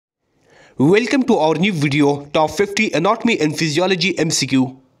Welcome to our new video, Top 50 Anatomy and Physiology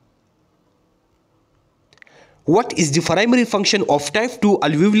MCQ. What is the primary function of type 2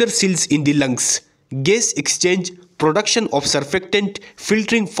 alveolar cells in the lungs? Gas exchange, production of surfactant,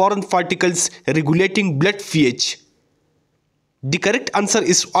 filtering foreign particles, regulating blood pH. The correct answer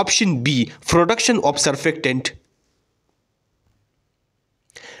is option B, production of surfactant.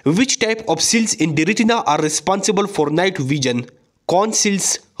 Which type of cells in the retina are responsible for night vision? Cone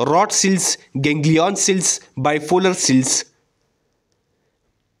cells, rod cells, ganglion cells, bipolar cells.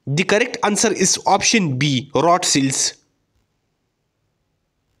 The correct answer is option B, rod cells.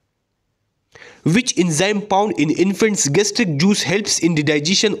 Which enzyme found in infants' gastric juice helps in the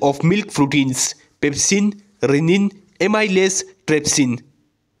digestion of milk proteins? Pepsin, renin, amylase, trypsin.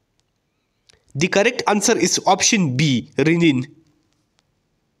 The correct answer is option B, renin.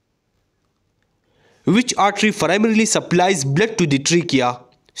 Which artery primarily supplies blood to the trachea?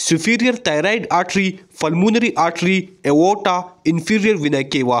 Superior thyroid artery, pulmonary artery, aorta, inferior vena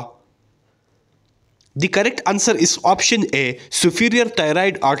cava. The correct answer is option A, superior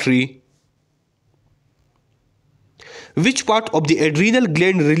thyroid artery. Which part of the adrenal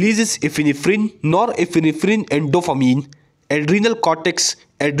gland releases epinephrine, norepinephrine and dopamine? Adrenal cortex,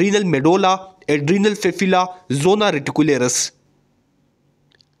 adrenal medulla, adrenal papilla, zona reticularis.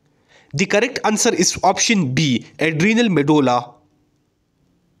 The correct answer is option B, adrenal medulla.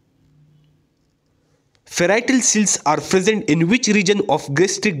 Parietal cells are present in which region of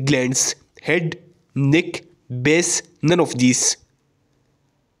gastric glands? Head, neck, base, none of these.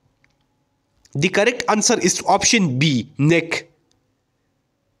 The correct answer is option B, neck.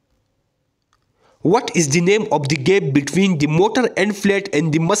 What is the name of the gap between the motor end flat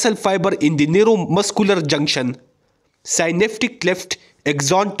and the muscle fiber in the neuromuscular junction? Synaptic cleft,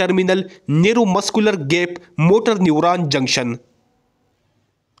 axon terminal, neuromuscular gap, motor neuron junction.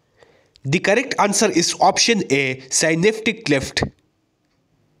 The correct answer is option A, synaptic cleft.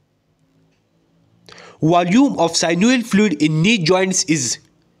 Volume of synovial fluid in knee joints is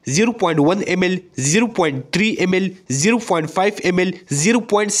 0.1 ml, 0.3 ml, 0.5 ml,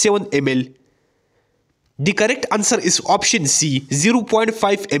 0.7 ml. The correct answer is option C,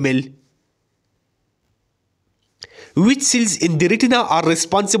 0.5 ml. Which cells in the retina are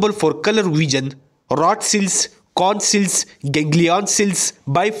responsible for color vision? Rod cells, cone cells, ganglion cells,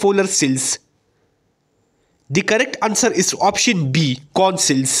 bipolar cells. The correct answer is option B, cone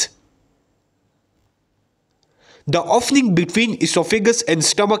cells. The opening between esophagus and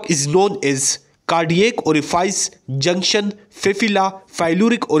stomach is known as cardiac orifice, junction, papilla,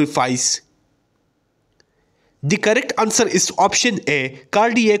 pyloric orifice. The correct answer is option A,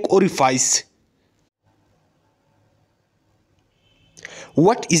 cardiac orifice.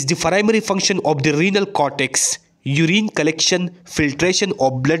 What is the primary function of the renal cortex? Urine collection, filtration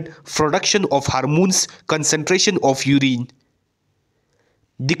of blood, production of hormones, concentration of urine.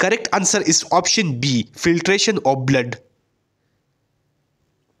 The correct answer is option B, filtration of blood.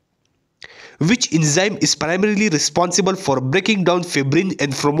 Which enzyme is primarily responsible for breaking down fibrin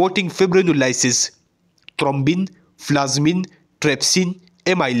and promoting fibrinolysis? Thrombin, plasmin, trypsin,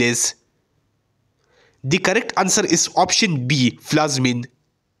 amylase. The correct answer is option B, plasmin.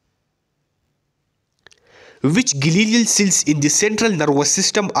 Which glial cells in the central nervous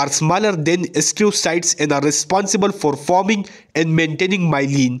system are smaller than astrocytes and are responsible for forming and maintaining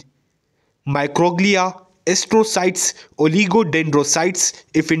myelin? Microglia, astrocytes, oligodendrocytes,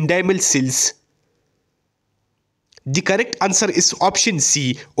 ependymal cells. The correct answer is option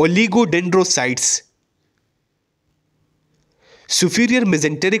C, oligodendrocytes. Superior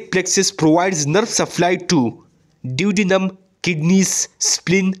mesenteric plexus provides nerve supply to duodenum, kidneys,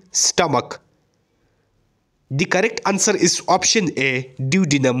 spleen, stomach. The correct answer is option A,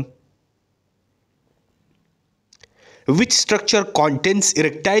 duodenum. Which structure contains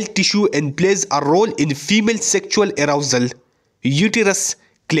erectile tissue and plays a role in female sexual arousal? Uterus,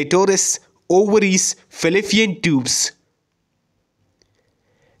 clitoris, ovaries, fallopian tubes.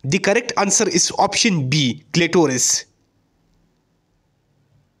 The correct answer is option B, clitoris.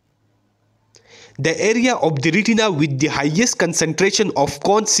 The area of the retina with the highest concentration of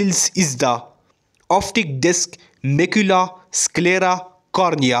cone cells is the optic disc, macula, sclera,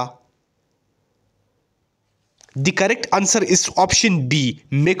 cornea. The correct answer is option B,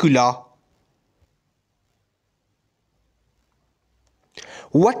 macula.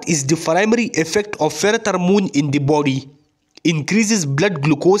 What is the primary effect of pheromone in the body? Increases blood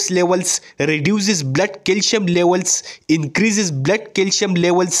glucose levels, reduces blood calcium levels, increases blood calcium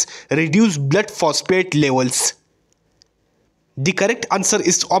levels, reduces blood phosphate levels. The correct answer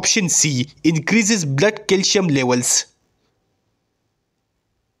is option C, increases blood calcium levels.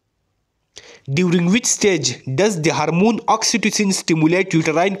 During which stage does the hormone oxytocin stimulate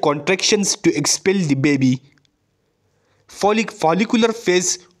uterine contractions to expel the baby? Follicular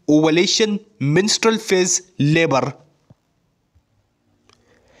phase, ovulation, menstrual phase, labor.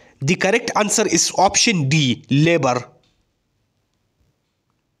 The correct answer is option D, labor.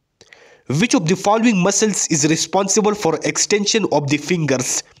 Which of the following muscles is responsible for extension of the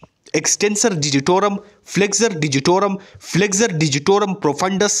fingers? Extensor digitorum, flexor digitorum, flexor digitorum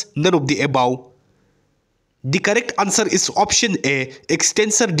profundus, none of the above. The correct answer is option A,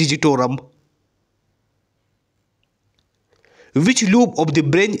 extensor digitorum. Which lobe of the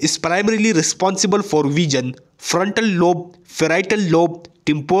brain is primarily responsible for vision? Frontal lobe, parietal lobe,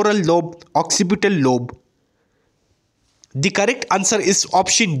 temporal lobe, occipital lobe. The correct answer is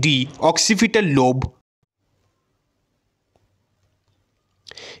option D, occipital lobe.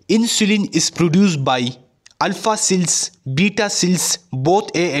 Insulin is produced by alpha cells, beta cells,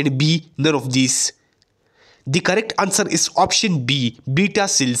 both A and B, none of these. The correct answer is option B, beta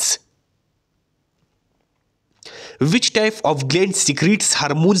cells. Which type of gland secretes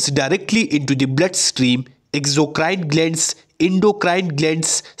hormones directly into the bloodstream? Exocrine glands, endocrine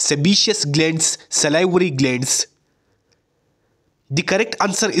glands, sebaceous glands, salivary glands. The correct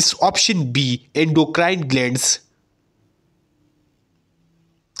answer is option B, endocrine glands.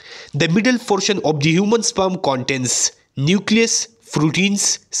 The middle portion of the human sperm contains nucleus,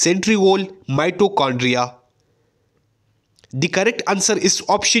 proteins, centriole, mitochondria. The correct answer is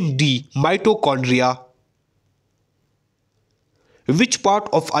option D, mitochondria. Which part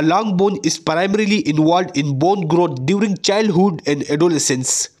of a long bone is primarily involved in bone growth during childhood and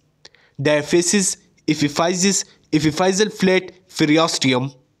adolescence? Diaphysis, epiphysis, epiphyseal flat,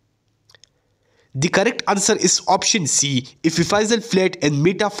 periosteum. The correct answer is option C, epiphyseal flat and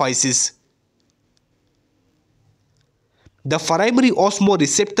metaphysis. The primary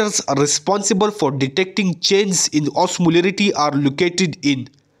osmoreceptors are responsible for detecting changes in osmolarity are located in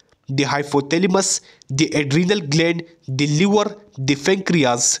the hypothalamus, the adrenal gland, the liver, the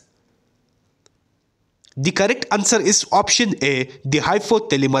pancreas. The correct answer is option A, the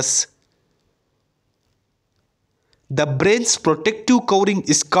hypothalamus. The brain's protective covering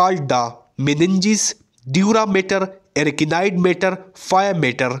is called the meninges, dura mater, arachnoid mater, pia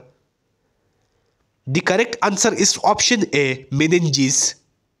mater. The correct answer is option A, meninges.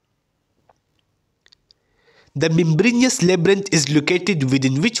 The membranous labyrinth is located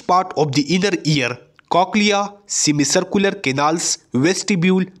within which part of the inner ear? Cochlea, semicircular canals,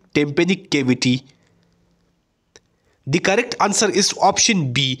 vestibule, tympanic cavity. The correct answer is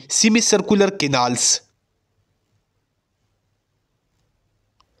option B, semicircular canals.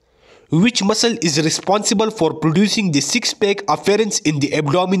 Which muscle is responsible for producing the six-pack appearance in the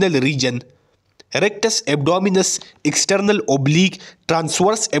abdominal region? Rectus abdominis, external oblique,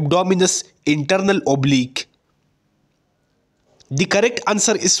 transverse abdominis, internal oblique. The correct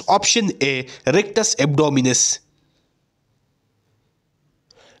answer is option A, rectus abdominis.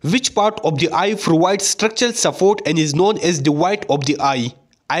 Which part of the eye provides structural support and is known as the white of the eye?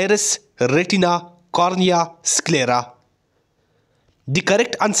 Iris, retina, cornea, sclera. The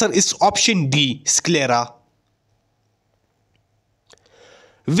correct answer is option D, sclera.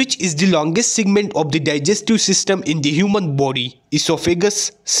 Which is the longest segment of the digestive system in the human body?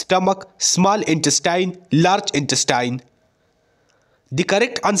 Esophagus, stomach, small intestine, large intestine. The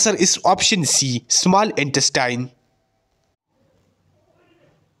correct answer is option C, small intestine.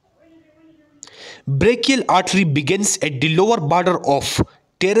 Brachial artery begins at the lower border of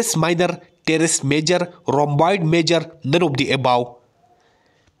teres minor, teres major, rhomboid major, none of the above.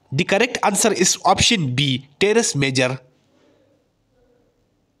 The correct answer is option B, teres major.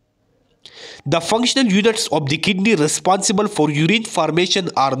 The functional units of the kidney responsible for urine formation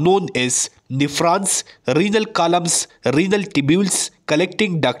are known as nephrons, renal columns, renal tubules,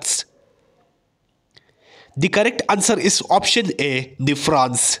 collecting ducts. The correct answer is option A,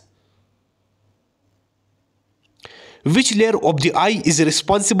 nephrons. Which layer of the eye is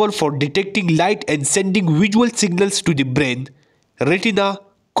responsible for detecting light and sending visual signals to the brain? Retina,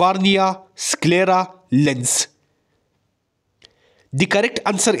 cornea, sclera, lens. The correct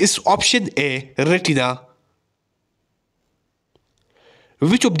answer is option A, retina.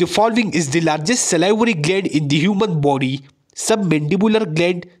 Which of the following is the largest salivary gland in the human body? Submandibular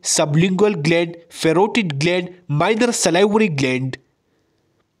gland, sublingual gland, parotid gland, minor salivary gland.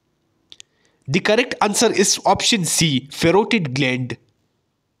 The correct answer is option C, parotid gland.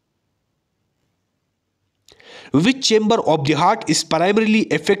 Which chamber of the heart is primarily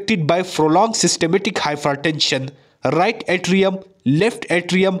affected by prolonged systematic hypertension? Right atrium, left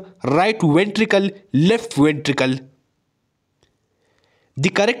atrium, right ventricle, left ventricle. The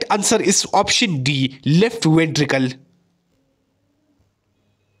correct answer is option D, left ventricle.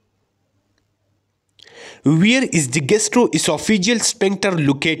 Where is the gastroesophageal sphincter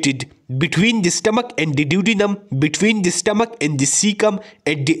located? Between the stomach and the duodenum, between the stomach and the cecum,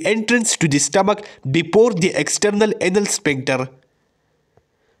 at the entrance to the stomach, before the external anal sphincter.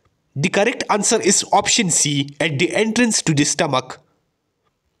 The correct answer is option C, at the entrance to the stomach.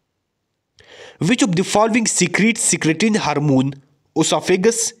 Which of the following secretes secretin hormone?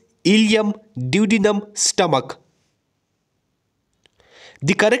 Esophagus, ileum, duodenum, stomach.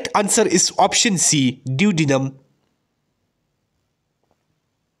 The correct answer is option C, duodenum.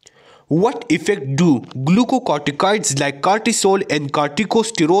 What effect do glucocorticoids like cortisol and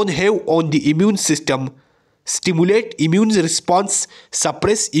corticosterone have on the immune system? Stimulate immune response,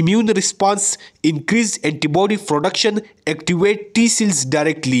 suppress immune response, increase antibody production, activate T cells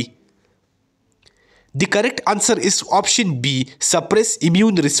directly. The correct answer is option B, suppress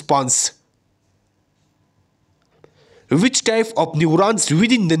immune response. Which type of neurons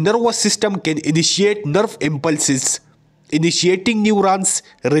within the nervous system can initiate nerve impulses? Initiating neurons,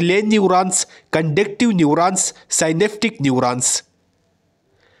 relay neurons, conductive neurons, synaptic neurons.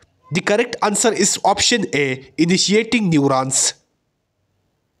 The correct answer is option A, initiating neurons.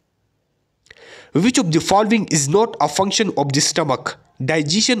 Which of the following is not a function of the stomach?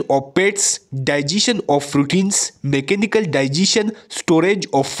 Digestion of fats, digestion of proteins, mechanical digestion, storage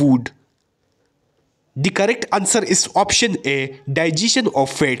of food. The correct answer is option A, digestion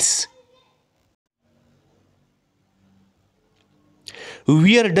of fats.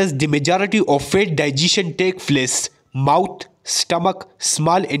 Where does the majority of fat digestion take place? Mouth, stomach,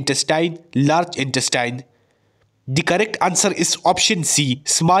 small intestine, large intestine. The correct answer is option C,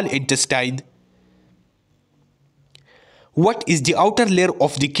 small intestine. What is the outer layer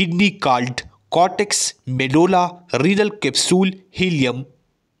of the kidney called? Cortex, medulla, renal capsule, ileum.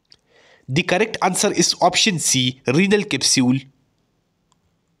 The correct answer is option C, renal capsule.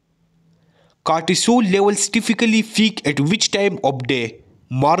 Cortisol levels typically peak at which time of day?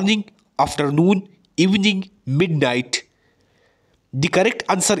 Morning, afternoon, evening, midnight. The correct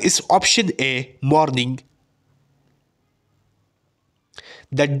answer is option A, morning.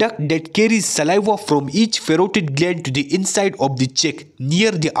 The duct that carries saliva from each parotid gland to the inside of the cheek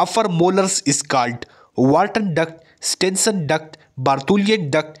near the upper molars is called Wharton duct, Stenson duct,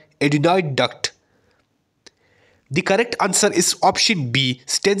 Bartholin duct, adenoid duct. The correct answer is option B,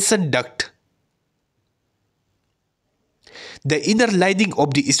 Stenson duct. The inner lining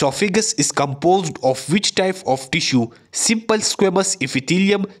of the esophagus is composed of which type of tissue? Simple squamous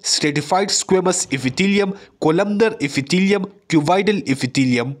epithelium, stratified squamous epithelium, columnar epithelium, cuboidal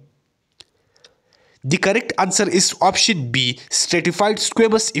epithelium. The correct answer is option B, stratified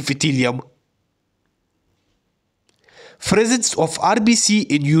squamous epithelium. Presence of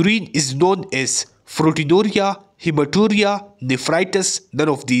RBC in urine is known as proteinuria, hematuria, nephritis, none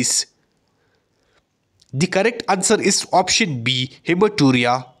of these. The correct answer is option B,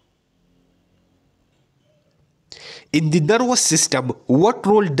 hematuria. In the nervous system, what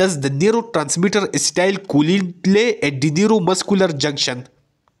role does the neurotransmitter acetylcholine play at the neuromuscular junction?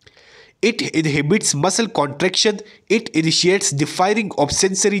 It inhibits muscle contraction, it initiates the firing of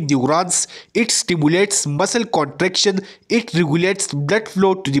sensory neurons, it stimulates muscle contraction, it regulates blood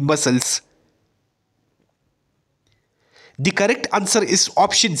flow to the muscles. The correct answer is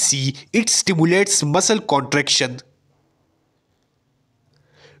option C, it stimulates muscle contraction.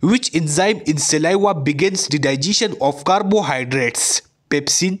 Which enzyme in saliva begins the digestion of carbohydrates?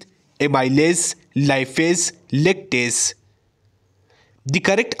 Pepsin, amylase, lipase, lactase. The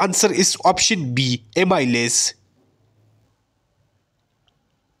correct answer is option B, amylase.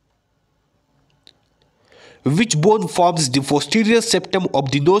 Which bone forms the posterior septum of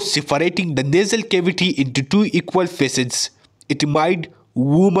the nose separating the nasal cavity into two equal facets? Ethmoid,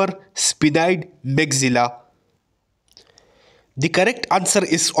 vomer, sphenoid, maxilla. The correct answer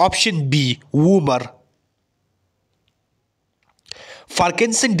is option B, vomer.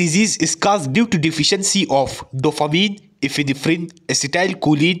 Parkinson's disease is caused due to deficiency of dopamine, epinephrine,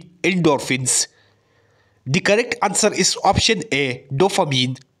 acetylcholine, endorphins. The correct answer is option A,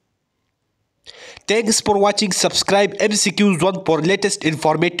 dopamine. Thanks for watching. Subscribe MCQs 1 for latest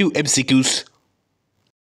informative MCQs.